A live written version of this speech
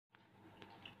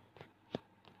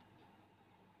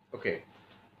Okay,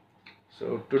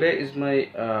 so today is my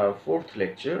fourth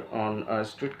lecture on a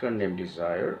streetcar named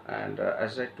Desire, and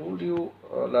as I told you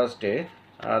last day,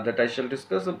 that I shall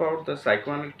discuss about the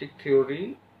psychoanalytic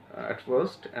theory at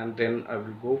first, and then I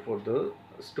will go for the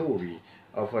story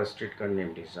of a streetcar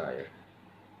named Desire.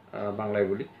 বাংলায়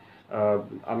বলি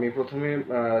আমি প্রথমে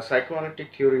psychoanalytic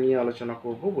theory নিয়ে আলোচনা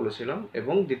করব বলেছিলাম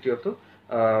এবং দ্বিতীয়ত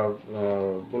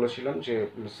বলেছিলাম যে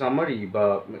সামারি বা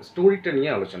স্টোরিটা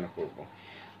নিয়ে আলোচনা করব।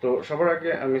 তো সবার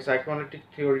আগে আমি সাইকোঅ্যানালিটিক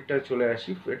থিওরিটা চলে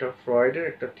আসি। এটা ফ্রয়েডের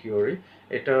একটা থিওরি।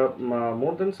 এটা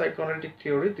more than psychoanalytic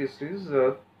theory, this is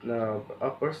a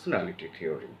personality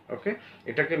theory. ওকে,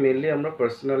 এটাকে মেনলি আমরা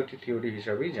পার্সোনালিটি থিওরি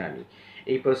হিসাবেই জানি।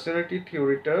 এই পার্সোনালিটি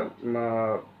থিওরিটা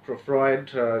ফ্রয়েড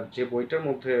যে বইটার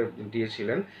মধ্যে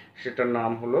দিয়েছিলেন সেটার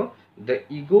নাম হলো the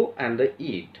ego and the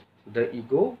ইড, the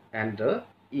ego and the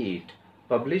ইড,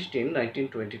 published in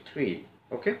 1923।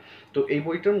 ওকে, তো এই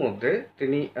বইটার মধ্যে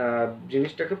তিনি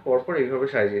জিনিসটাকে পরপর এইভাবে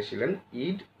সাজিয়েছিলেন: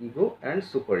 ইড, ইগো অ্যান্ড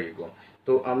সুপার ইগো।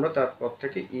 তো আমরা তারপর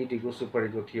থেকে ইড, ইগো, সুপার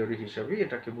ইগো থিওরি হিসাবেই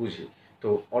এটাকে বুঝি। তো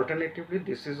alternatively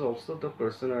this is also the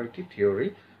personality theory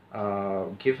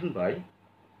given by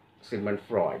Sigmund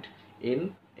Freud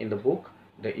in the book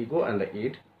The Ego and the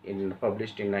Id,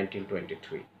 published in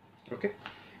 1923. Okay,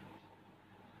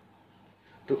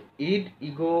 তো ইড,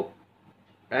 ইগো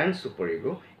অ্যান্ড সুপার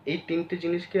ইগো এই তিনটে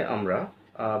জিনিসকে আমরা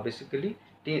basically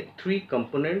three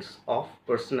components of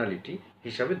personality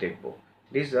হিসাবে দেখব।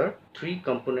 This R three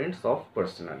components of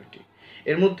personality.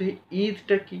 এর মধ্যে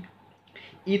ইদটা কি?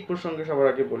 ঈদ প্রসঙ্গে সবার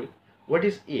আগে বলি, what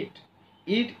is ইড?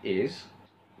 ইড is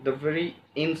the very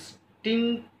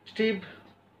instinctive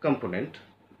component,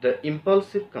 the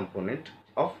impulsive component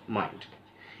of mind.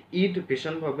 ইড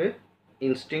ভীষণভাবে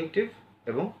ইনস্টিংটিভ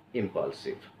এবং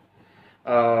ইম্পালসিভ।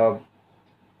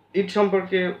 ইড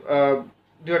সম্পর্কে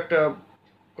দু একটা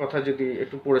কথা যদি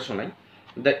একটু পড়ে শোনাই।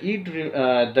 The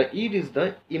ইড is the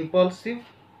impulsive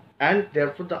and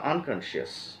therefore the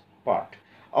unconscious part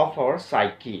of our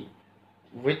psyche,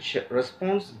 which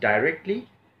responds directly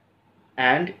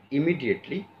and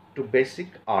immediately to basic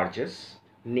urges,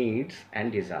 needs and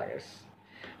desires.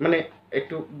 মানে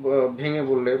একটু ভেঙে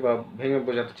বললে বা ভেঙে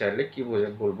বোঝাতে চাইলে কি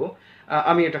বলবো,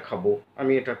 আমি এটা খাবো,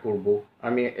 আমি এটা করব,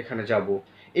 আমি এখানে যাব,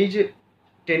 এই যে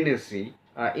tendency,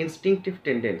 instinctive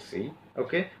tendency,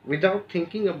 okay, without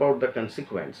thinking about the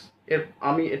consequence. এর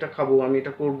আমি এটা খাবো, আমি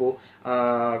এটা করব,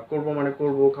 করব মানে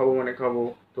করব, খাবো মানে খাবো,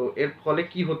 তো এর ফলে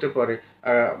কি হতে পারে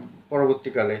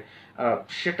পরবর্তীকালে,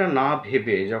 সেটা না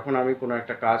ভেবে যখন আমি কোনো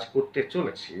একটা কাজ করতে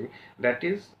চলেছি, that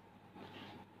is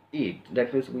id. That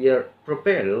means we are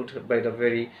propelled by the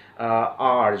very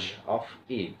urge of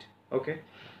id. Okay,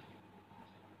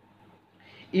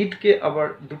 ইডকে আবার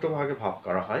দুটো ভাগে ভাগ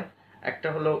করা হয়, একটা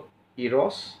হলো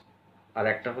ইরস আর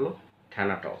একটা হলো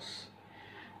থ্যানাটস।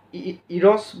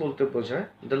 ইরস বলতে বোঝায়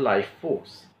দ্য লাইফ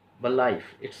ফোর্স বা লাইফ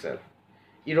ইটসেলফ।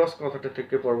 ইরস কথাটা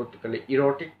থেকে পরবর্তীকালে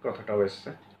ইরোটিক কথাটাও এসছে।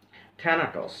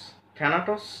 থ্যানাটস,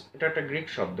 থ্যানাটস এটা একটা গ্রিক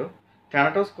শব্দ।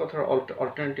 থ্যানাটস কথার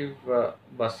অল্টারনেটিভ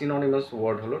বা সিনোনিমাস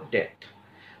ওয়ার্ড হলো ডেথ।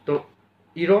 তো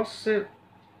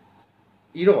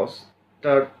ইরস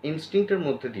তার ইনস্টিংক্টের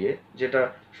মধ্যে দিয়ে যেটা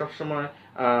সবসময়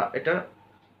এটা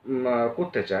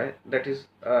করতে চায়, দ্যাট ইজ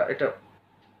এটা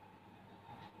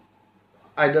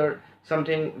either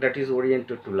something that is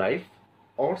oriented to life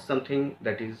or something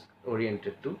that is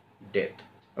oriented to death.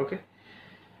 ওকে,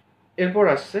 এরপর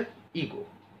আসছে ইগো।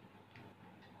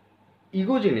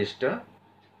 ইগো জিনিসটা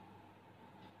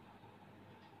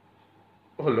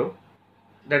হলো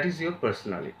that is your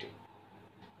personality,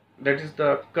 that is the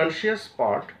conscious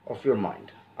part of your mind.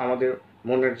 আমাদের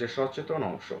মনের যে সচেতন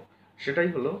অংশ, সেটাই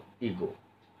হলো ইগো।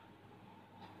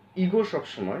 ইগো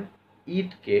সবসময়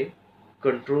ইডকে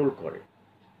কন্ট্রোল করে।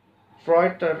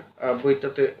 ফ্রয়েড তার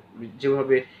বইটাতে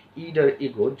যেভাবে ইড আর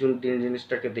ইগো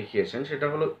জিনিসটাকে দেখিয়েছেন, সেটা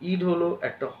হলো ইড হলো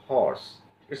একটা horse,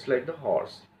 it's like the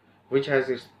horse which has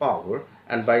its power,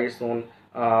 and by its own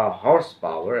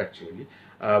horsepower, actually,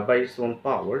 by its own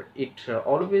power, it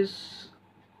always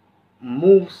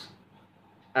moves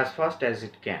as fast as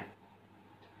it can.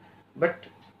 But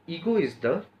ego is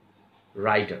the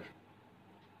rider,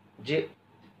 যে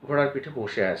ঘোড়ার পিঠে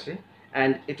বসে আছে,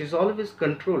 and it is always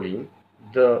controlling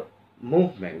the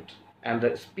movement and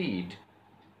the speed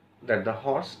that the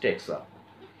horse takes up.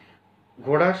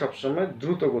 ঘোড়া সবসময়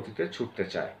দ্রুত গতিতে ছুটতে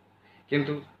চায়,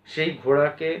 কিন্তু সেই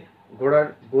ঘোড়ার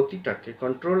গতিটাকে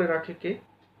কন্ট্রোলে রাখে কে?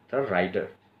 তার রাইডার।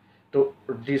 তো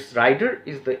this rider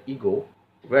is the ego,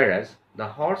 whereas the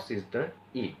horse is the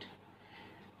ইড।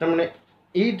 তার মানে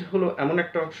ইড হলো এমন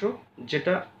একটা অংশ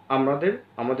যেটা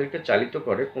আমাদেরকে চালিত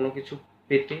করে কোনো কিছু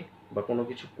পেতে বা কোনো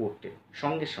কিছু করতে,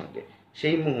 সঙ্গে সঙ্গে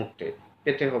সেই মুহূর্তে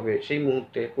পেতে হবে, সেই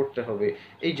মুহূর্তে করতে হবে,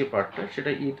 এই যে পার্টটা,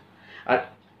 সেটা ঈদ। আর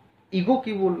ইগো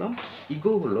কি বললাম?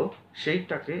 ইগো হলো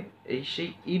সেইটাকে, সেই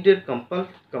ঈদের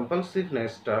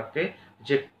কম্পালসিভনেসটাকে,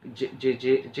 যে যে যে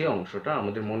যে যে অংশটা,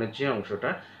 আমাদের মনের যে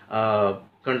অংশটা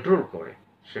কন্ট্রোল করে,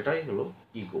 সেটাই হলো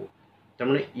ইগো। তার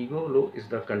মানে ইগো হলো is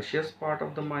the conscious part of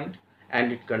the mind and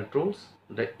it controls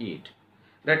the ইড।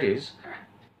 That is,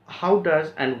 how does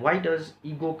and why does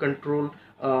ego control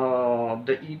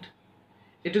the id?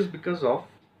 It is because of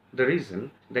the reason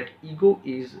that ego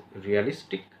is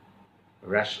realistic,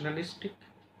 rationalistic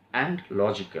and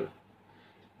logical.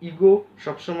 Ego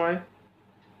সবসময়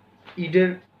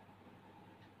ইডের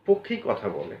পক্ষেই কথা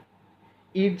বলে।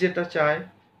 ঈদ যেটা চায়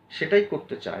সেটাই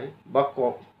করতে চায় বা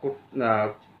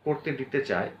করতে দিতে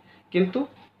চায়, কিন্তু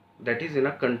that is in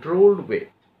a controlled way,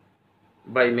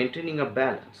 by maintaining a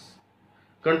balance.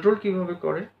 Control কিভাবে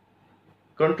করে?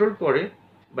 কন্ট্রোল করে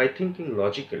by thinking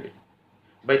logically,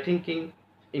 by thinking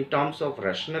in terms of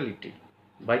rationality,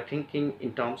 by thinking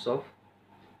in terms of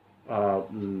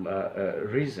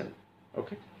reason.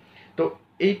 ওকে, তো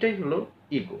এইটাই হলো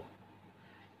ইগো।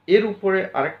 এর উপরে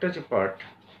আরেকটা যে পার্ট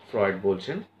ফ্রয়েড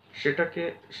বলছেন, সেটাকে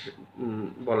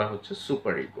বলা হচ্ছে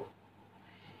সুপার ইগো।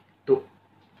 তো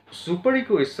super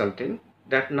ego is something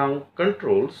that now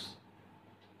controls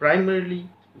primarily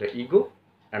the ego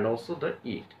and also the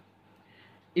id.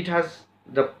 It has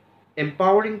the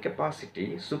empowering capacity,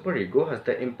 superego has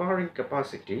the empowering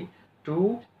capacity to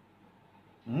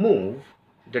move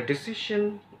the decision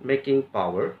making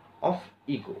power of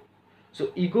ego. So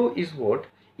ego is what?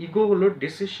 Ego holo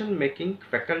decision making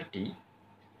faculty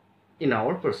in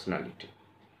our personality.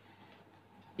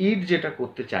 id যেটা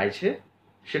করতে চাইছে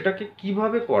সেটাকে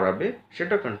কিভাবে করাবে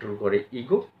সেটা control করে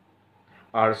ego,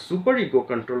 আর super ego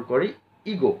control করে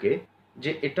ইগোকে,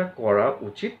 যে এটা করা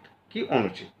উচিত কি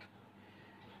অনুচিত।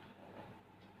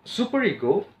 Super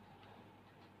ego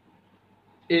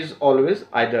is always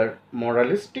either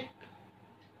moralistic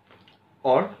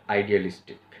or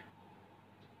idealistic.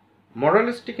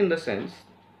 Moralistic in the sense,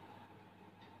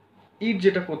 Eid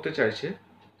যেটা করতে চাইছে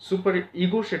সুপার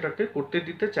ইগো সেটাকে করতে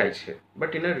দিতে চাইছে,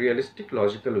 but in a realistic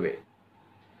logical way.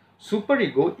 Super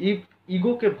ego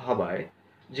ইগোকে ভাবায়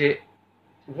যে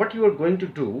what you are going to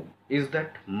do is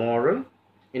that moral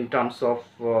in terms of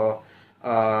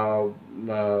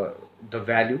the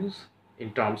values, in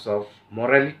terms of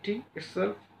morality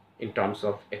itself, in terms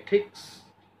of ethics.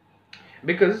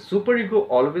 Because superego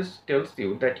always tells you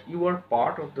that you are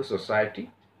part of the society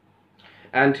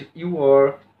and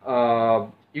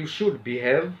you should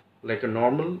behave like a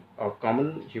normal or common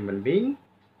human being.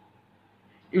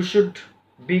 You should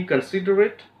be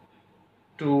considerate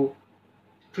to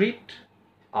treat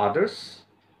others,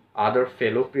 other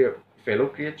fellow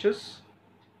creatures.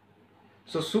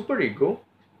 So superego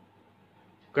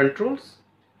controls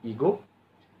ego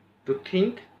to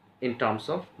think in terms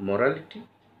of morality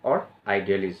or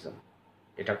idealism.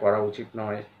 এটা করা উচিত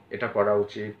নয়, এটা করা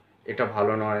উচিত, এটা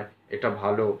ভালো নয়, এটা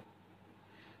ভালো।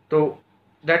 তো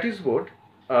that is what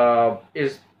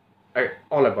is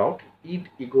all about ইড,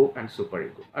 ego and super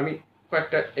ego. আমি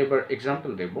কয়েকটা এবার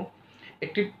এক্সাম্পল দেব।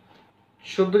 একটি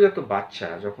সদ্যজাত বাচ্চা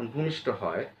যখন ভূমিষ্ঠ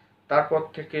হয়, তারপর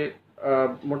থেকে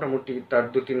মোটামুটি তার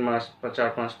 2-3 মাস বা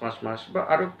 4-5 মাস বা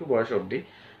আরও একটু বয়স অবধি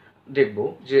দেখব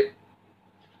যে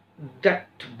that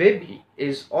baby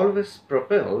is always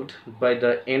propelled by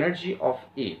the energy of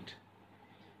id.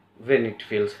 When it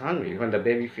feels hungry, when the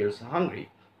baby feels hungry,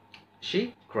 she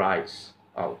cries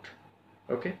out.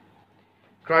 Okay,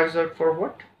 cries out for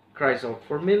what? Cries out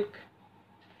for milk.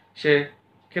 সে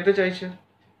খেতে চাইছে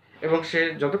এবং সে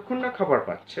যতক্ষণ না খাবার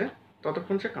পাচ্ছে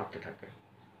ততক্ষণ সে কাঁদতে থাকে।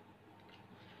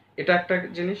 এটা একটা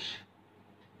জিনিস,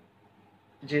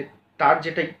 যে তার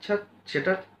যেটা ইচ্ছা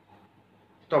সেটা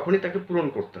তখনই তাকে পূরণ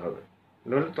করতে হবে,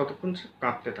 নইলে ততক্ষণ সে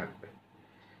কাঁদতে থাকবে।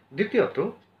 দ্বিতীয়ত,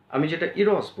 আমি যেটা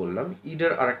ইরস বললাম,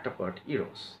 ইডের আরেকটা part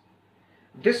ইরস।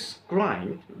 This crying,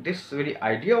 this very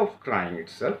idea of crying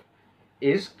itself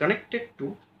is connected to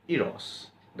eros.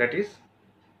 That is,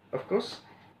 of course,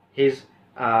 his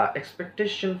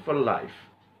expectation for life.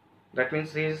 That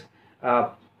means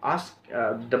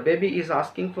the baby is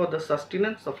asking for the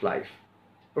sustenance of life.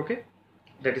 Okay,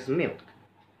 that is milk.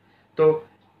 So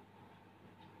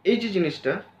এই যে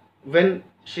জিনিসটা,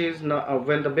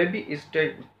 when the baby is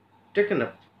taken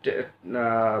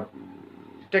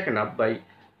up by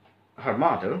her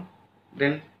mother,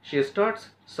 then she starts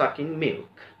sucking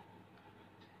milk.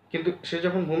 কিন্তু সে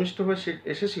যখন ভূমিষ্ঠ হয়ে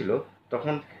এসেছিল,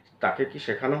 তখন তাকে কি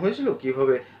শেখানো হয়েছিল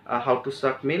কিভাবে how to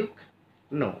সাক milk?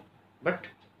 No, but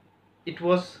it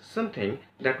was something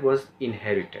that was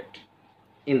inherited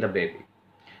in the baby.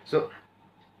 So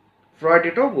Freud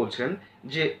এটাও বলছেন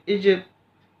যে এই যে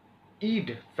ইড,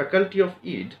 ফ্যাকাল্টি অফ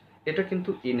ইড, এটা কিন্তু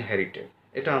ইনহেরিটেড,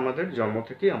 এটা আমাদের জন্ম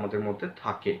থেকেই আমাদের মধ্যে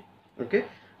থাকে। ওকে,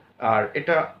 আর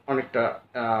এটা অনেকটা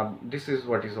this is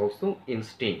what is also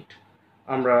instinct,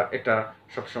 আমরা এটা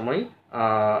সবসময়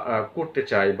করতে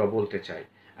চাই বা বলতে চাই,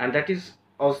 and that is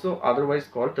also otherwise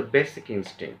called the basic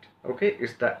instinct. Okay,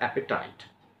 it's the appetite.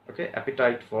 Okay,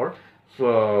 appetite for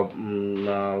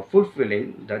fulfilling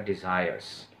the desires.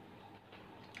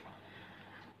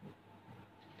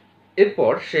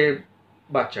 এরপর সে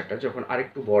বাচ্চাটা যখন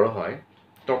আরেকটু বড় হয়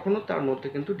তখনও তার মধ্যে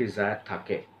কিন্তু ডিজায়ার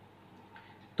থাকে।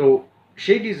 তো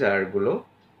সেই ডিজায়ারগুলো,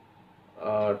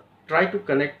 try to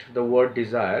connect the word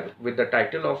desire with the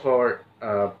title of our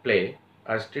play,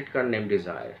 A Streetcar Named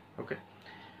Desire. ওকে,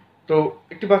 তো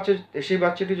একটি বাচ্চা, সেই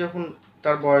বাচ্চাটি যখন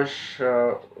তার বয়স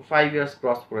 5 ইয়ার্স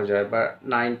ক্রস করে যায় বা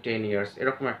 9-10 ইয়ার্স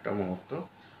এরকম একটা মুহূর্ত,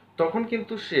 তখন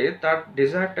কিন্তু সে তার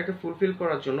ডিজায়ারটাকে ফুলফিল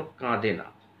করার জন্য কাঁদে না।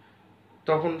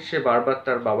 তখন সে বারবার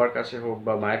তার বাবার কাছে হোক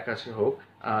বা মায়ের কাছে হোক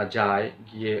যায়,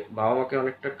 গিয়ে বাবা মাকে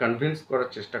অনেকটা কনভিন্স করার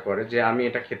চেষ্টা করে যে আমি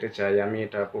এটা খেতে চাই, আমি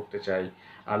এটা পড়তে চাই,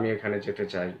 আমি এখানে যেতে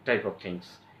চাই, টাইপ অফ থিংস।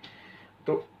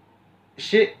 তো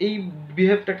সে এই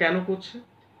বিহেভটা কেন করছে?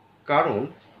 কারণ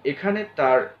এখানে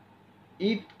তার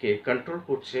ইডকে কন্ট্রোল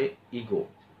করছে ego.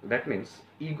 That means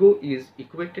ego is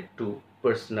ইকুয়েটেড two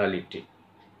personality.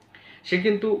 সে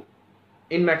কিন্তু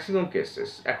ইন ম্যাক্সিমাম কেসেস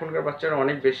এখনকার বাচ্চারা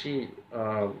অনেক বেশি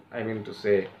I mean to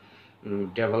say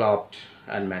developed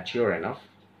and mature enough.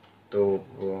 তো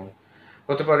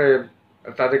হতে পারে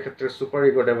তাদের ক্ষেত্রে সুপার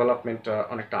ইগো ডেভেলপমেন্টটা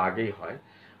অনেকটা আগেই হয়।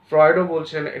 ফ্রয়েডও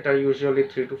বলছেন এটা ইউজুয়ালি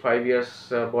 3 to 5 ইয়ার্স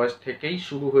বয়স থেকেই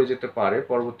শুরু হয়ে যেতে পারে,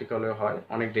 পরবর্তীকালে হয়,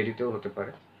 অনেক দেরিতেও হতে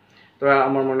পারে। তো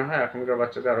আমার মনে হয় এখনকার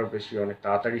বাচ্চাদের আরও বেশি অনেক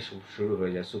তাড়াতাড়ি শুরু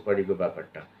হয়ে যায় সুপার ইগো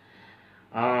ব্যাপারটা।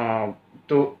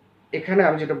 তো এখানে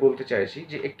আমি যেটা বলতে চাইছি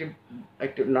যে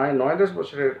একটি 9-10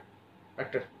 বছরের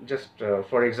একটা, জাস্ট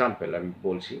ফর এক্সাম্পল আমি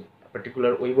বলছি,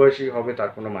 পার্টিকুলার ওই বয়সেই হবে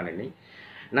তার কোনো মানে নেই।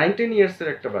 9-10 ইয়ার্সের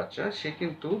একটা বাচ্চা, সে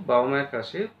কিন্তু বাবা মায়ের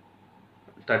কাছে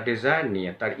তার ডিজায়ার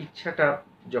নিয়ে, তার ইচ্ছাটা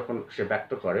যখন সে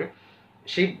ব্যক্ত করে,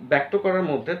 সেই ব্যক্ত করার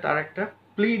মধ্যে তার একটা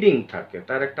প্লিডিং থাকে,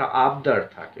 তার একটা আবদার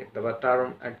থাকে, বা তার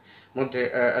মধ্যে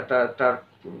তার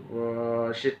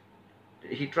সে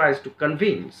হি tries to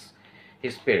convince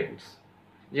his parents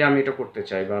যে আমি এটা করতে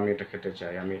চাই, বা আমি এটা খেতে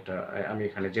চাই, আমি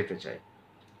এখানে যেতে চাই।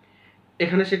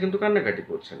 এখানে সে কিন্তু কান্নাকাটি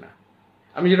করছে না।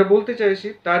 আমি যেটা বলতে চাইছি,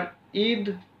 তার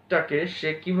ঈদটাকে সে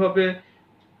কিভাবে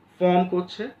ফর্ম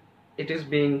করছে, it is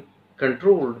being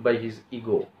controlled by his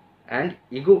ego, and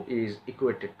ego is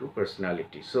equated to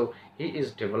personality, so he is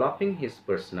developing his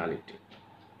personality.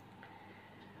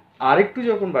 আরেকটু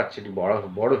যখন বাচ্চাটি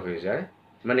বড় হয়ে যায়,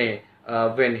 মানে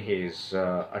when he is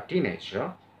a teenager,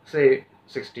 say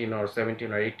 16 or 17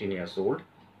 or 18 years old,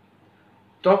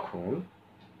 তখন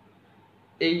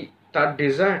এই তার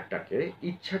ডিজায়ারটাকে,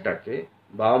 ইচ্ছাটাকে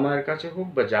বাবা মায়ের কাছে হোক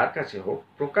বা যার কাছে হোক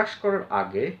প্রকাশ করার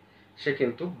আগে সে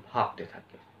কিন্তু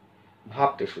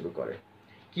ভাবতে শুরু করে।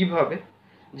 কিভাবে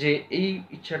যে এই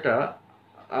ইচ্ছাটা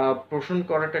পোষণ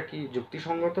করাটা কি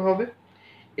যুক্তিসঙ্গত হবে,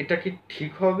 এটা কি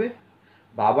ঠিক হবে,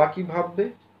 বাবা কি ভাববে,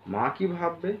 মা কি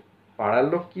ভাববে, পাড়ার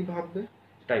লোক কি ভাববে,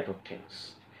 type of things.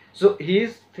 So he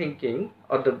is thinking,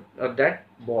 or that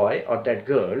boy or that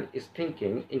girl is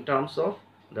thinking in terms of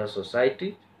the society,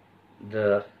 the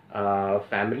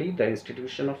family, the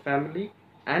institution of family,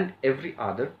 and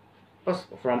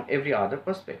from every other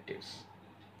perspectives.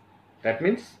 That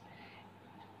means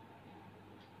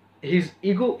his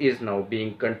ego is now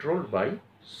being controlled by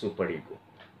superego.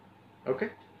 Okay,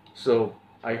 so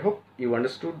I hope you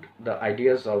understood the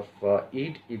ideas of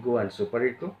id, ego, and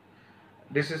superego.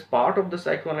 This is part of the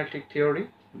psychoanalytic theory,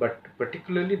 but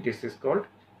particularly this is called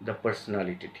the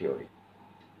personality theory.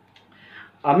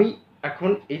 আমি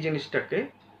এখন এই জিনিসটাকে,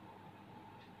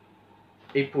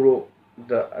 এই পুরো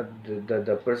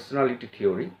the personality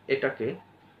theory, এটাকে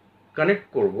connect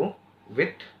করব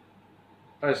with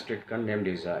A Streetcar Named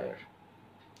Desire.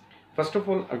 First of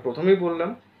all আমি প্রথমেই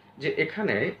বললাম যে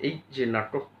এখানে এই যে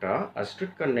নাটকটা A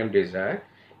Streetcar Named Desire,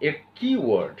 এর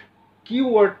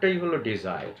কিওয়ার্ডটাই হলো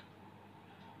ডিজায়ার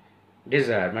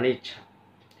মানে ইচ্ছা।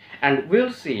 And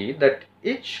we'll see that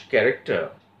each character,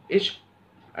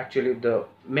 actually the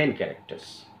main characters.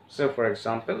 So for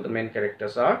example, the main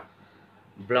characters are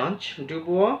Blanche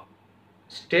Dubois,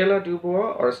 Stella Dubois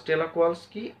or Stella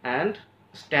Kowalski, and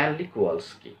Stanley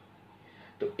Kowalski.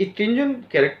 তো এই তিনজন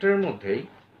ক্যারেক্টারের মধ্যেই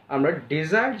আমরা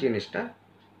ডিজায়ার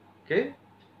জিনিসটাকে,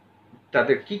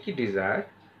 তাদের কি ডিজায়ার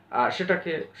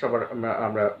সেটাকে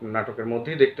আমরা নাটকের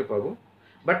মধ্যেই দেখতে পাবো।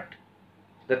 But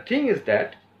the thing is that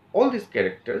all these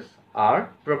characters are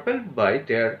propelled by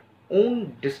their own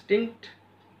distinct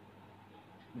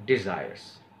desires.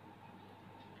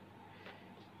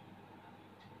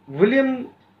 William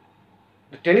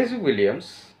Tennessee Williams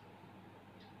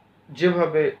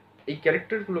যেভাবে এই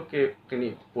ক্যারেক্টারগুলোকে তিনি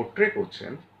পোর্ট্রে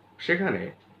করছেন, সেখানে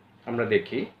আমরা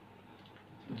দেখি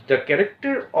the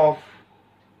character of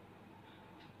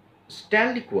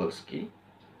Stanley Kowalski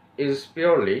is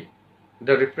purely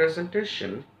the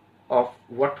representation of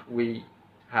what we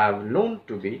have known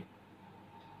to be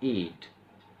id,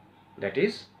 that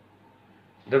is,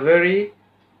 the very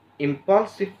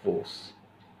impulsive force,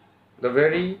 the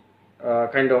very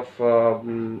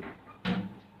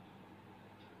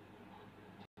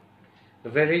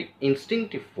the very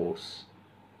instinctive force.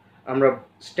 আমরা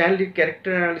স্ট্যানলির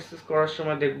character analysis করার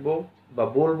সময় দেখব বা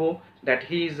বলবো that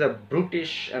he is a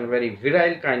brutish and very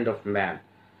virile kind of man,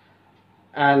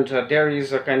 and there is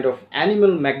a kind of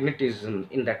animal magnetism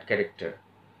in that character.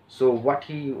 So what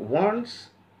he wants,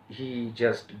 he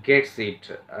just gets it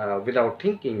without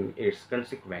thinking its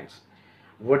consequence.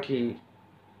 What he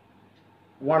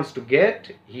wants to get,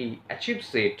 he achieves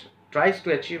it, tries to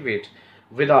achieve it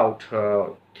without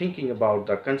thinking about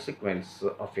the consequence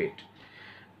of it.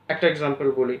 একটা example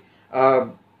বলি,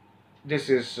 this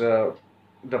is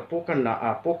the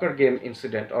poker game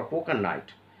incident or poker night.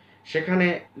 সেখানে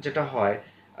যেটা হয়,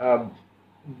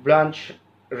 ব্লাঞ্চ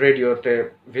রেডিওতে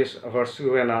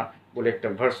ভার্সুভিয়ানা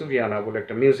বলে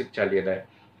একটা music চালিয়ে দেয়।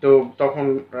 তো তখন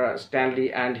Stanley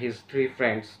and his three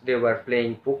friends they were playing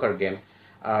পোকার game.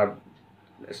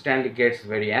 Stanley gets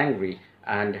very angry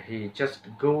and he just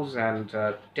goes and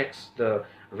takes the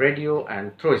radio and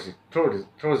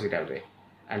throws it away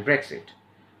and breaks it.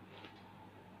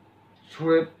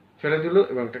 ছুঁড়ে ফেলে দিল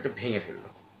এবং এটাকে ভেঙে ফেলল।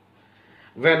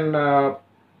 When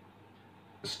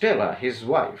Stella, his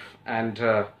wife, and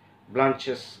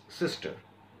Blanche's sister,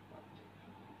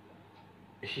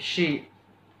 she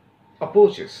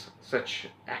opposes such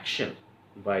action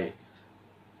by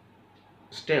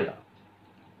Stella,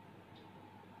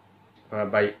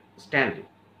 by Stanley.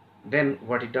 Then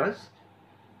what he does,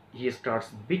 he starts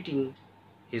beating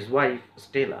his wife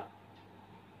Stella.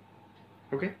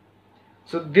 Okay,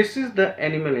 so this is the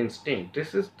animal instinct,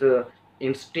 this is the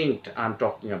instinct I'm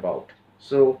talking about.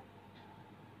 So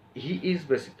he is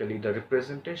basically the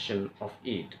representation of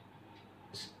id.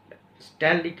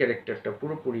 Stanley characterটা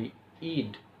পুরোপুরি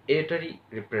id এটারই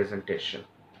representation.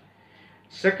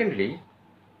 Secondly,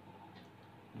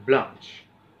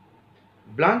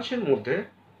 ব্লাঞ্চের মধ্যে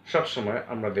সবসময়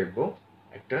আমরা দেখব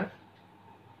একটা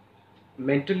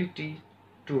mentality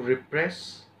two repress,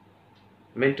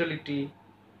 mentality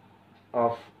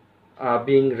of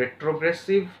being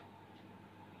retrogressive.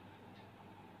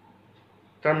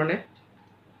 তার মানে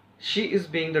she is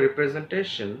being the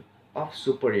representation of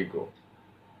superego.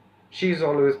 She is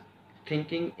always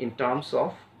thinking in terms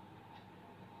of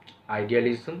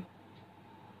idealism.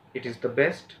 It is the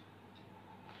best,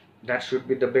 that should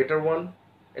be the better one,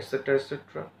 etc etc.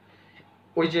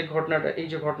 ওই যে ঘটনাটা, এই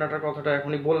যে ঘটনাটার কথাটা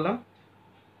এখনই বললাম,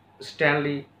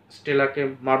 স্ট্যানলি স্টেলাকে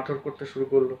মারধর করতে শুরু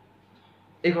করলো।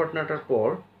 এই ঘটনাটার পর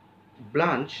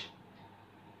ব্লাঞ্চ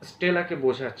স্টেলাকে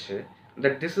বোঝাচ্ছে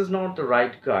that this is not the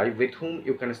right guy with whom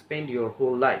you can spend your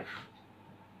whole life.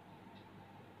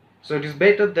 So it is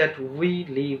better that we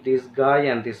leave this guy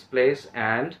and this place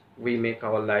and we make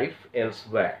our life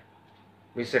elsewhere.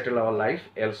 We settle our life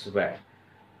elsewhere.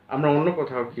 আমরা অন্য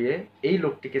কোথাও গিয়ে এই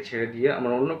লোকটিকে ছেড়ে দিয়ে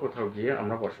আমরা অন্য কোথাও গিয়ে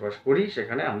আমরা বসবাস করি,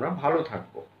 সেখানে আমরা ভালো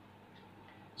থাকব।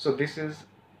 So this is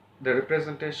the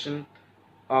representation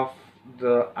of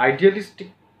the idealistic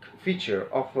feature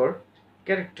of her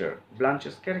character,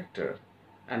 Blanche's character,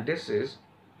 and this is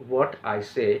what I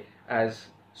say as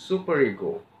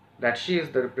superego, that she is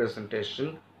the representation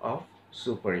of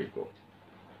superego.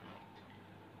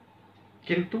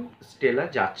 কিন্তু স্টেলা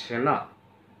যাচ্ছে না।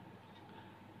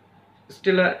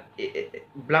 স্টেলা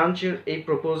ব্লাঞ্চের এই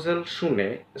proposal শুনে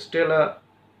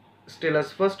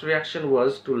Stella's first reaction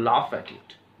was to laugh at it.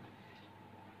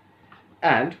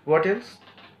 And what else?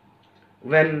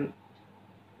 When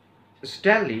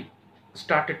Stanley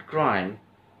started crying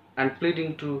and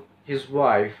pleading to his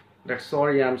wife that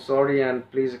I'm sorry and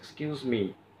please excuse me,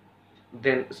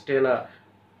 then Stella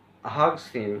hugs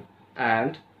him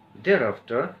and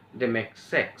thereafter they make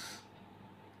sex.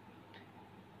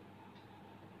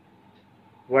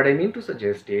 What I mean to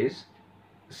suggest is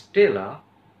Stella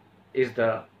is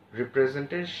the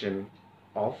representation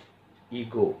of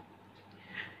ego.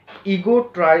 Ego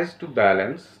tries to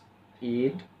balance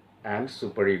id and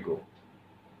superego.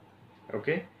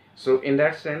 Okay, so in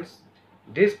that sense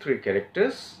these three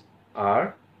characters are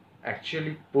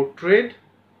actually portrayed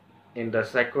in the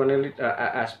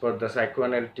as per the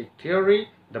psychoanalytic theory,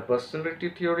 the personality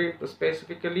theory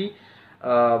specifically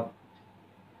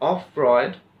of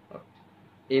Freud,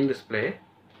 in this play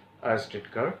A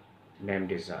Streetcar Named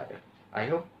Desire. I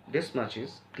hope this much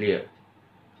is clear.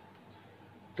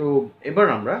 তো এবার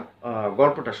আমরা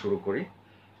গল্পটা শুরু করি।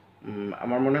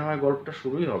 আমার মনে হয় গল্পটা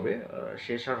শুরুই হবে,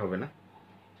 শেষ আর হবে না।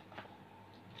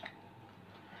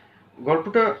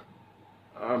 গল্পটা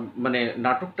মানে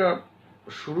নাটকটা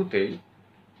শুরুতেই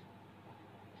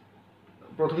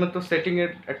প্রথমে তো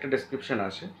সেটিংয়ের একটা ডেসক্রিপশন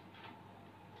আছে।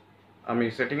 আমি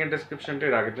সেটিংয়ের ডেসক্রিপশনটা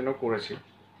এর আগের দিনও করেছি।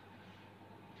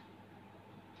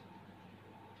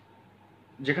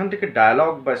 যেখান থেকে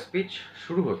ডায়ালগ বা স্পিচ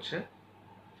শুরু হচ্ছে,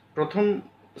 প্রথম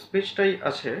স্পিচটাই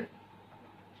আছে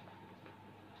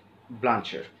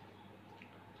ব্লাঞ্চের।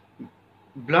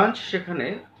 ব্লাঞ্চ সেখানে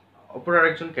অপর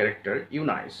আরেকজন ক্যারেক্টার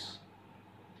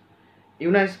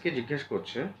ইউনাইসকে জিজ্ঞেস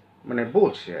করছে, মানে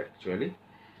বলছে অ্যাকচুয়ালি,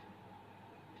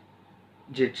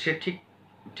 যে সে ঠিক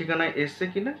ঠিকানায় এসছে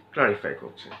কিনা ক্লারিফাই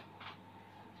করছে।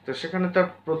 তো সেখানে তার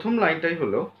প্রথম লাইনটাই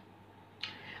হলো,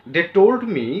 দে told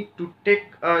me to take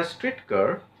a street car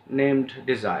named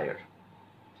desire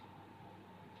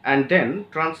and then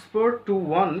transfer to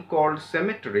one called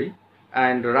Cemetery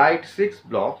and ride 6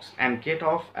 blocks and get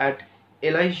off at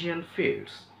Elysian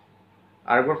Fields.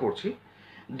 আরেকবার পড়ছি,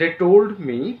 they told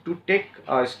me to take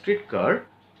a streetcar,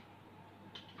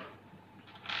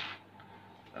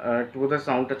 একটু বোধহয়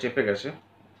সাউন্ডটা চেপে গেছে,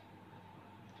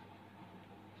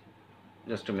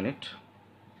 just a minute.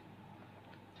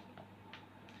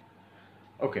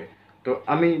 ওকে, তো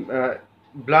আমি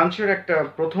ব্লাঞ্চের একটা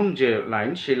প্রথম যে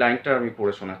লাইন, সেই লাইনটা আমি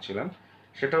পড়ে শোনাচ্ছিলাম।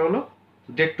 সেটা হলো,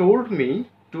 দে told me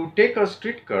to take a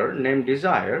street car name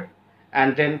desire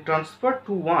and then transfer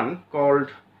to one called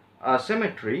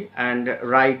symmetry and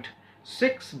ride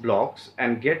 6 blocks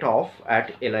and get of at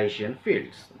এলাইশিয়ান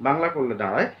fields. Bangla করলে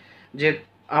দাঁড়ায় যে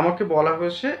আমাকে বলা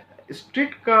হয়েছে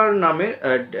স্ট্রিট কার নামে,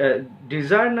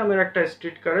 ডিজায়ার নামের একটা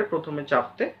স্ট্রিট কারে প্রথমে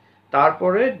চাপতে,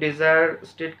 তারপরে ডিজায়ার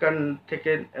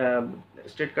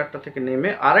স্ট্রিট কারটা থেকে নেমে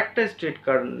আরেকটা স্ট্রিট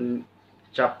কার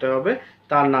চাপতে হবে,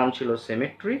 তার নাম ছিল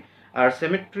সেমেট্রি। আর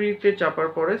সেমেট্রিতে চাপার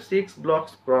পরে 6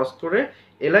 ব্লকস ক্রস করে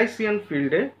এলাইসিয়ান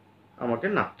ফিল্ডে আমাকে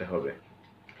নামতে হবে।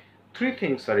 3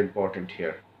 things are important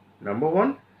here. Number 1,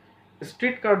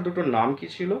 street কার দুটোর নাম কি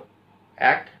ছিল?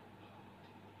 এক,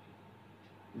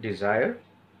 ডিজায়ার,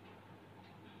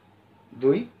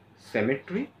 2,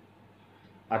 সেমেট্রি,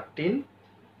 আর 3,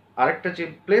 আরেকটা যে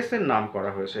প্লেসের নাম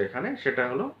করা হয়েছে এখানে, সেটা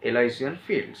হলো এলাইসিয়ান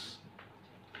ফিল্ডস।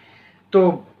 তো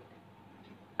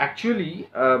actually,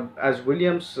 as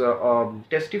Williams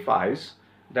testifies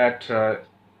that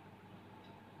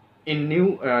in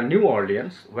New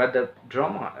Orleans, where the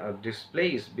drama this play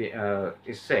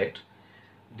is set,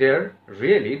 there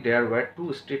were 2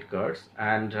 streetcars,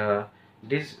 and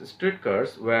these streetcars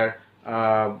were,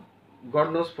 God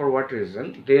knows for what reason,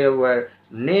 they were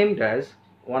named as,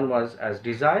 one was as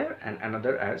Desire and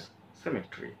another as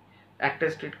Cemetery. একটা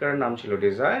street কারের নাম ছিল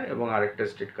desire এবং আরেকটা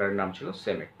street কারের নাম ছিল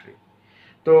symmetry.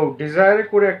 তো ডিজায়ারে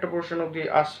করে একটা পোর্শন অবধি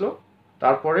আসলো,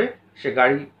 তারপরে সে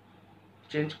গাড়ি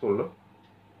চেঞ্জ করলো,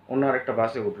 অন্য আরেকটা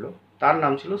বাসে উঠলো, তার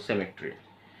নাম ছিল সেমেট্রি,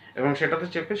 এবং সেটাতে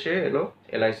চেপে সে এলো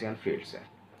এলাইসিয়ান ফিল্ডসে।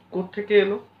 কোত্থেকে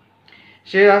এলো?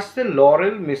 সে আসছে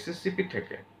লরেল, মিসিসিপি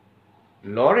থেকে।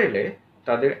 লরেলে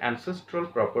তাদের অ্যানসেস্ট্রাল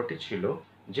প্রপার্টি ছিল,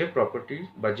 যে প্রপার্টি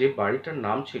বা যে বাড়িটার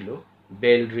নাম ছিল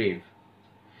বেল রিভ।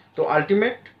 তো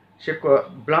আলটিমেট সে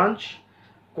ব্লাঞ্চ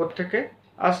কোত্থেকে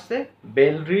আসছে?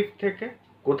 বেল রিভ থেকে।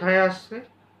 কোথায় আসছে?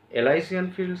 এলাইসিয়ান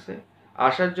ফিল্ডসে।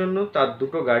 আসার জন্য তার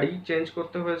দুটো গাড়ি চেঞ্জ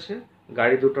করতে হয়েছে।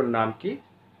 গাড়ি দুটোর নাম কি?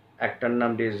 একটার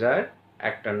নাম ডিজায়ার,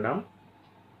 একটার নাম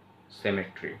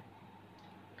symmetry.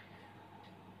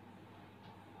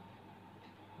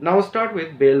 Now start with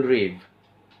Belle Reve.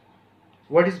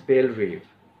 What is Belle Reve?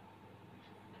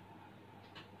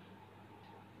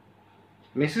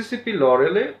 Mississippi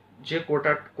লরেলে যে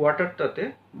কোয়ার্টারটাতে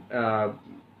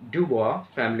ডিউবোয়া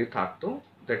ফ্যামিলি থাকতো,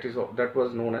 that was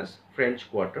known as French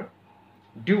Quarter.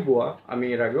 ডিউবোয়া, আমি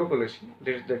এর আগেও বলেছি,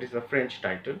 that is a French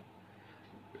title,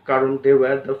 কারণ they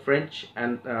were the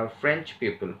French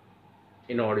people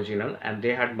in original, and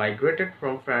they had migrated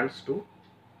from France to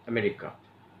America.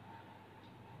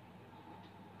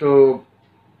 So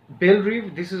Belle Reve,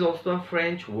 this is also a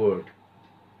French word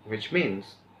which means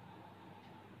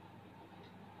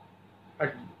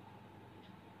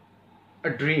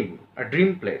a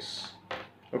dream place,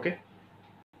 okay,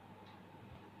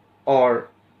 or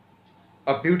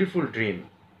a beautiful dream.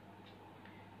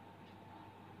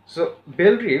 So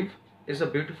Belle Reve is a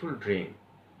beautiful dream,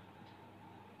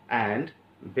 and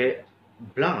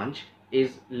Blanche is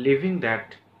living that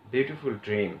beautiful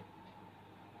dream.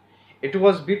 It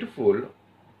was beautiful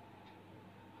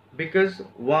because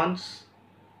once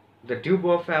the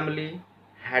Dubois family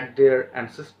had their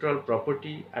ancestral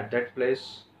property at that place,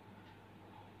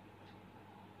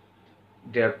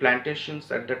 their plantations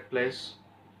at that place.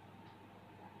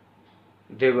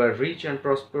 They were rich and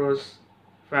prosperous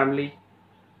family,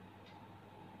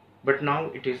 but now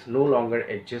it is no longer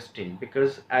existing,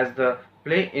 because as the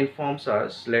play informs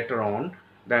us later on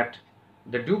that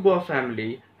the Dubois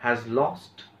family has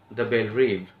lost the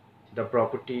Bellerive, the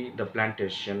property, the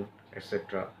plantation,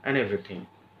 etc., and everything.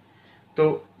 So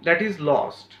that is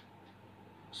lost.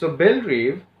 So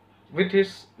Bellerive, with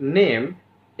its name,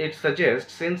 it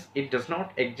suggests, since it does not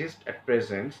exist at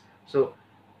present, so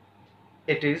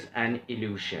it is an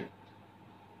illusion.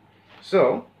 So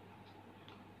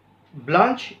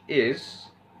Blanche is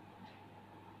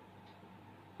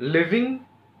living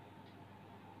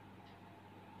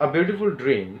a beautiful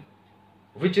dream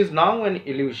which is now an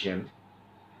illusion,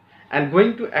 and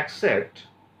going to accept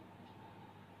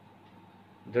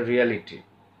the reality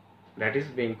that is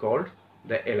being called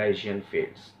the Elysian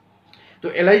Fields. তো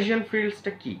Elysian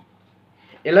Fields-টা কি?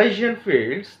 Elysian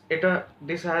Fields,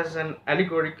 this has an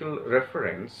allegorical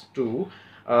reference to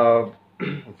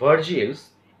Virgil's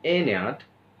Aeneid,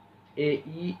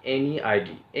 A-E-N-E-I-D,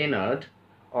 Aeneid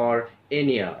or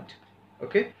Aeneid.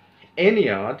 Okay,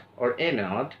 Aeneid or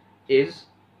Aeneid is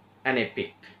an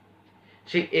epic.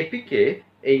 সেই APK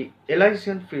এই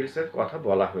এলাইজিয়ান ফিল্ডসের কথা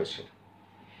বলা হয়েছে।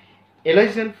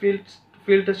 এলাইজিয়ান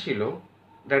ফিল্ডটা ছিল,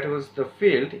 that was the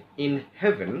field in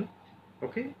heaven.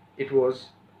 Okay, it was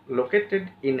located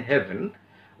in heaven,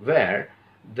 where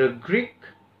the Greek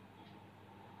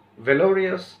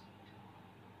valorous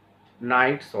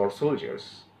knights or soldiers,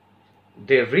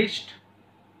 they reached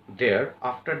there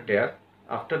after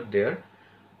their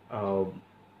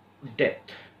death.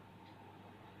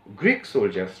 Greek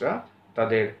সোলজার্সরা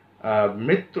তাদের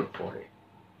মৃত্যুর পরে,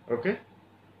 ওকে,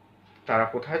 তারা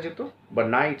কোথায় যেত, বা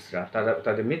নাইটসরা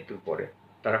তাদের মৃত্যুর পরে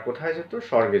তারা কোথায় যেত?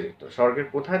 স্বর্গে যেত। স্বর্গের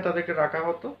কোথায় তাদেরকে রাখা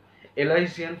হতো?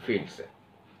 এলাইজিয়ান ফিল্ডসে।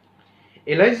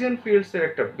 এলাইজিয়ান ফিল্ডসের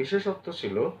একটা বিশেষত্ব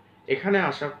ছিল, এখানে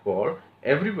আসার পর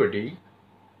everybody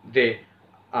they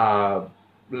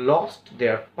lost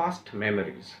their past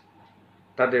memories.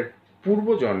 তাদের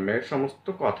পূর্বজন্মের সমস্ত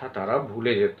কথা তারা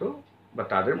ভুলে যেত, বা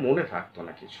তাদের মনে থাকতো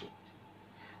না কিছু।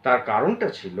 তার কারণটা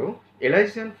ছিল,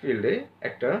 এলাইজিয়ান ফিল্ডে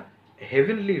একটা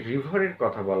হেভেনলি রিভারের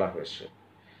কথা বলা হয়েছে।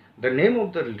 The name of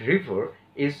the river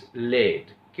is lead.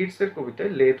 কিডসের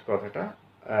কবিতায়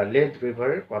লেদ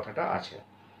রিভারের কথাটা আছে।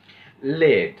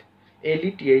 Lathe,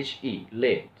 L-E-T-H-E,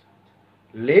 lathe.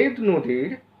 লেদ নদীর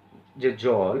যে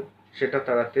জল, সেটা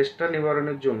তারা তেষ্টা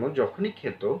নিবারণের জন্য যখনই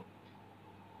খেত,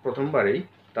 প্রথমবারেই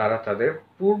তারা তাদের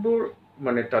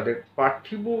তাদের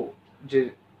পার্থিব যে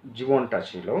জীবনটা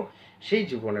ছিল, সেই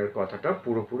জীবনের কথাটা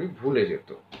পুরোপুরি ভুলে যেত।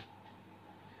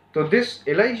 তো this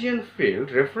Elysian field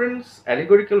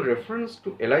allegorical reference to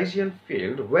Elysian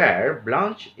field, where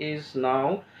Blanche is now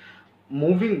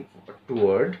moving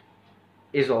toward,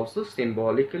 is also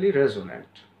symbolically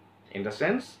resonant, in the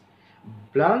sense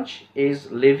Blanche is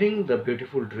living the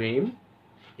beautiful dream.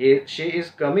 She is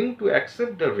coming to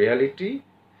accept the reality,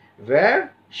 where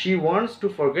she wants to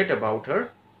forget about her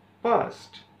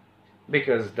past,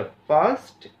 because the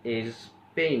past is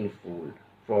painful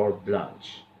for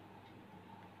Blanche.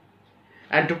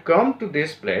 And to come to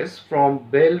this place from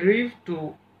Bellerive to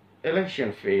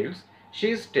Elysian Fields, she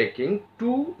is taking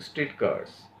 2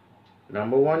 streetcars.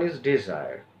 Number 1 is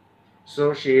desire. So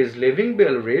she is leaving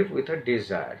Bellerive with a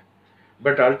desire.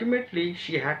 But ultimately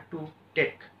she had to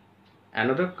take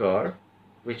another car,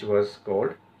 which was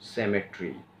called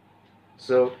cemetery.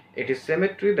 So it is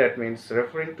cemetery, that means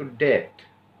referring to death.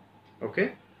 Okay,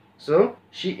 so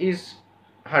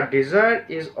her desire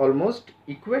is almost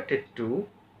equated to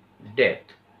death.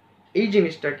 এই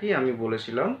জিনিসটাকেই আমি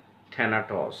বলেছিলাম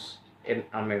থ্যানাটস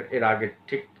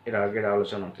এর আগের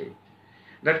আলোচনাতেই।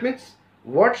 That means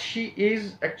what she is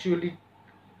actually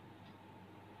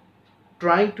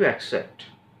trying to accept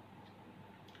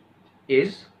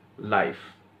is life.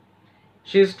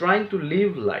 She is trying to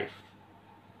live life,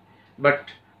 but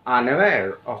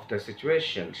unaware of the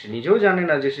situation. সে নিজেও জানে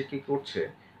না যে সে কি করছে।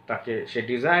 সে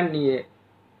ডিজাইন নিয়ে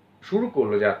শুরু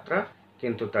করলো যাত্রা,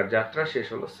 কিন্তু তার যাত্রা শেষ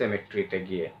হলো সেমেট্রিতে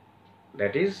গিয়ে।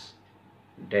 That is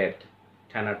death,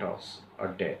 থ্যানাটস or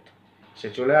death. সে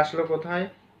চলে আসলো কোথায়?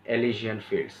 এলিজিয়ান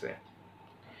ফিল্ডসে।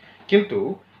 কিন্তু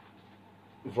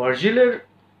ভার্জিলের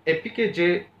এপিকে যে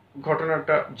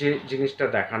ঘটনাটা, যে জিনিসটা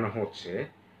দেখানো হচ্ছে,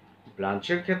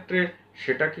 ব্লাঞ্চের ক্ষেত্রে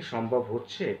সেটা কি সম্ভব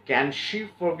হচ্ছে? Can she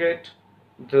forget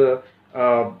the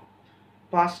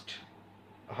past,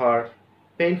 her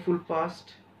painful past?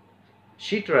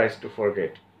 She tries to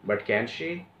forget, but can she?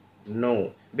 No,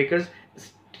 because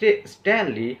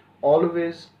Stanley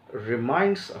always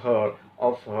reminds her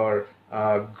of her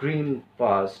grim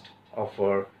past, of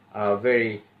her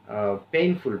very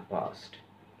painful past.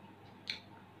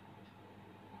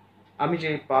 আমি যে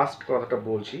পাস্ট কথাটা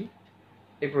বলছি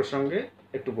এই প্রসঙ্গে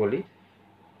একটু বলি,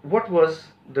 what was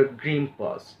the grim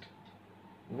past,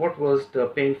 what was the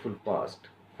painful past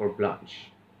for Blanche?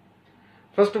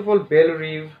 First of all, Belle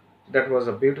Reve, that was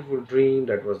a beautiful dream,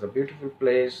 that was a beautiful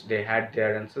place. They had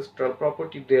their ancestral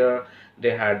property there,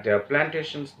 they had their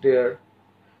plantations there.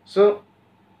 So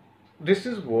this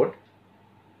is what,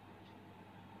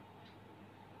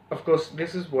 of course,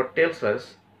 this is what tells us,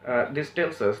 this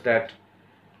tells us that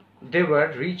they were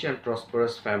rich and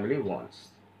prosperous family once.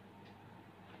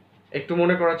 একটু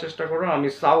মনে করার চেষ্টা করো, আমি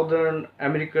southern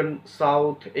American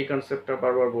south এই কনসেপ্টটা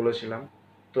বারবার বলেছিলাম।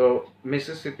 তো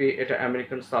মিসিসিপি এটা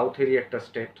আমেরিকান সাউথেরই একটা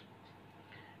স্টেট,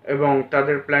 এবং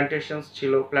তাদের প্ল্যান্টেশনস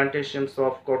ছিল, প্ল্যান্টেশনস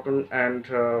of cotton and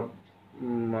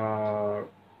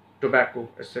tobacco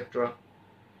etcetera.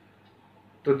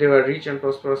 তো দে আর rich and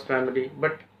prosperous family,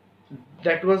 but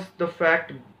that was the fact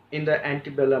in the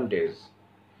অ্যান্টিবেলাম days.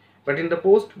 But in the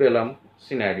post বেলাম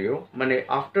scenario, মানে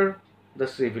আফটার দ্য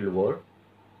সিভিল ওয়ার,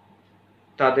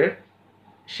 তাদের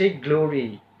সেই গ্লোরি,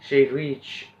 সেই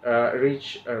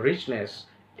richness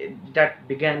that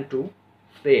began to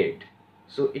fade.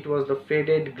 So it was the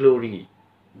faded glory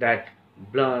that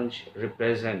Blanche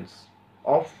represents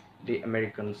of the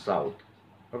American South.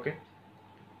 Okay,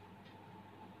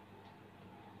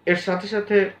 এর সাথে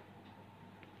সাথে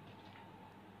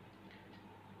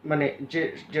মানে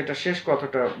যেটা শেষ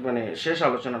কথাটা, মানে শেষ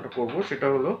আলোচনাটা করব, সেটা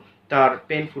হলো তার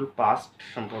পেইনফুল পাস্ট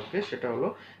সম্পর্কে। সেটা হলো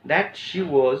that she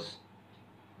was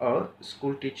a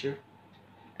school teacher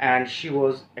and she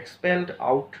was expelled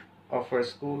out of her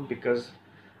school because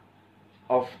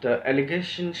of the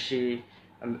allegation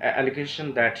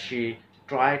that she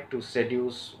tried to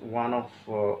seduce one of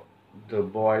the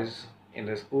boys in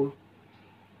the school,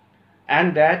 and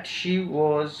that she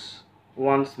was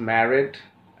once married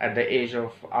at the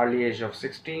early age of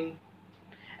 16,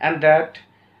 and that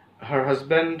her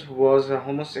husband was a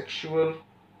homosexual,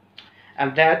 and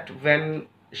that when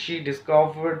she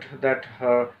discovered that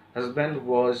her husband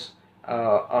was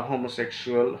a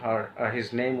homosexual, his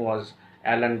name was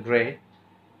Alan Gray.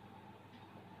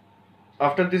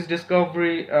 After this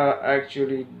discovery,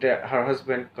 actually her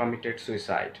husband committed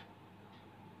suicide.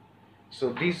 So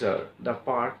these are the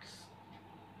parts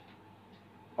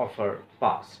of her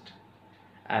past,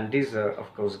 and these are of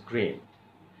course grim.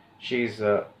 She is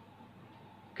a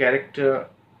character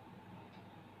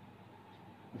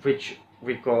which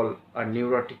we call a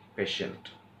neurotic patient.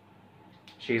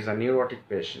 She is a neurotic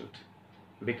patient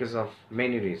because of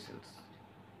many reasons.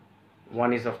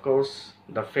 One is of course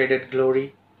the faded glory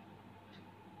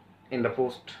in the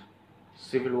post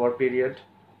Civil War period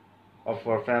of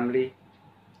our family,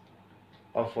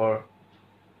 of our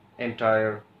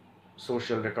entire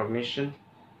social recognition.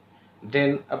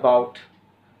 Then about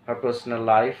her personal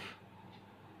life,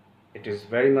 it is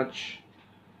very much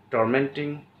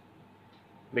tormenting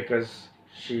because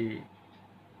she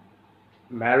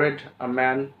married a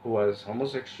man who was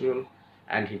homosexual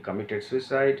and he committed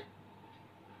suicide,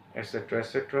 etc.,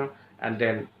 etc. And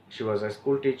then she was a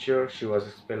school teacher, she was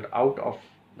expelled out of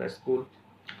the school.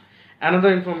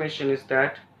 Another information is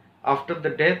that after the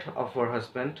death of her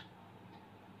husband,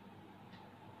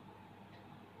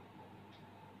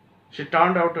 she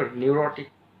turned out a neurotic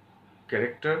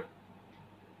character,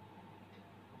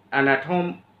 and at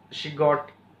home she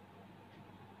got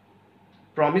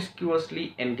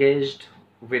promiscuously engaged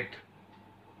with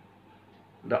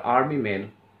the army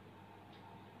men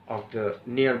of the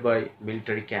nearby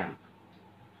military camp.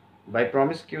 By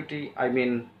promiscuity, I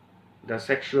mean the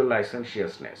sexual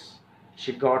licentiousness.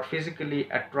 She got physically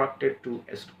attracted to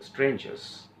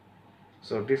strangers.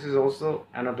 So this is also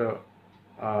another,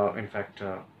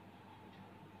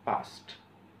 past,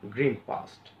 grim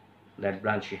past that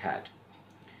Blanche had.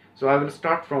 So I will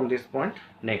start from this point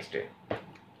next day.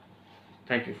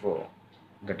 Thank you for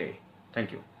the day.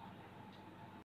 Thank you.